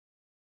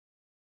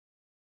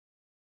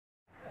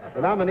The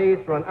nominees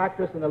for an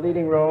actress in the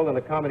leading role in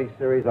a comedy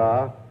series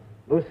are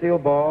Lucille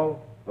Ball,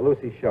 The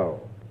Lucy Show;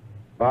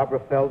 Barbara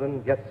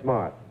Feldon, Get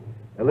Smart;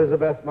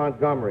 Elizabeth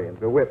Montgomery in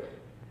Bewitched;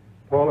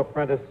 Paula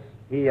Prentice,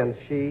 He and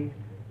She;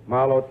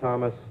 Marlo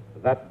Thomas,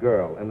 That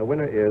Girl. And the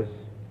winner is...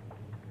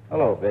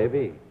 Hello,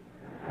 baby.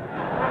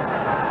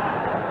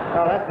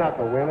 No, that's not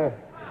the winner.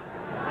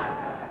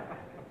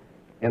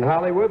 In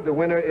Hollywood, the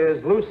winner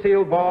is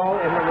Lucille Ball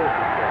in The Lucy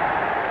Show.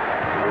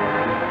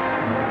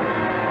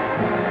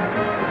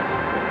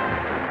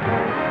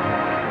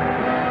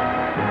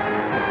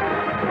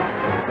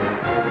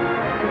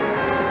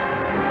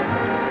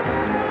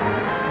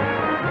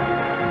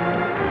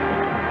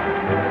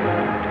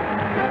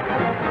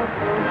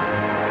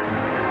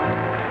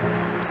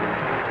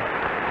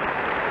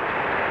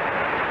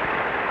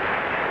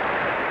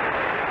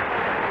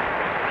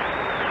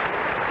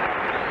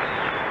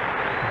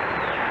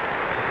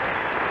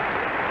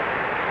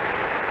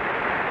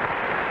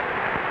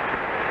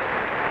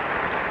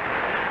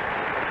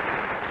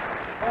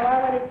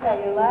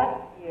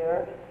 Last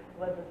year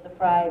was a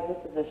surprise.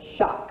 This is a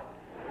shock.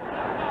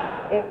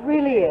 It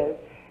really is.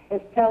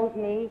 It tells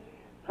me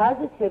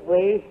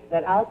positively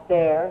that out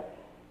there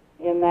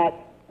in that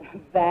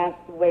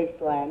vast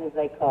wasteland, as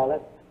they call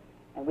it,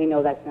 and we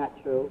know that's not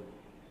true,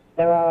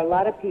 there are a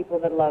lot of people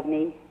that love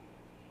me,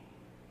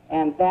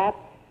 and that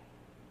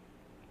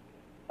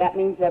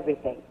means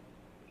everything.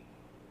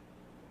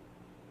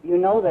 You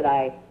know that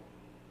I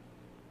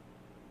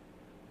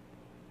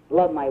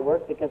love my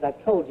work because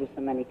I've told you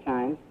so many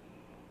times,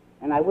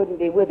 and I wouldn't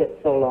be with it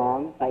so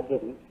long if I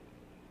didn't.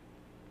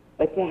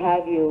 But to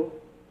have you,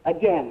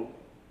 again,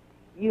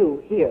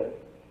 you here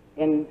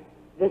in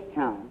this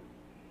town,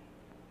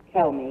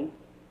 tell me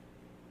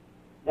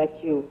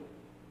that you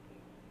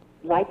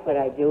like what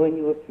I do and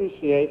you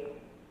appreciate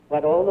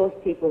what all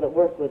those people that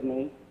work with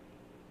me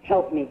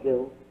help me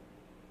do,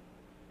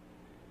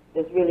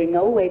 there's really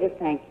no way to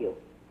thank you.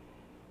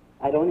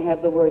 I don't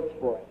have the words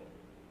for it.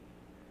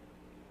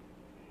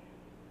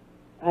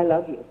 I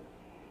love you.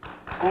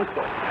 Thank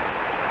you.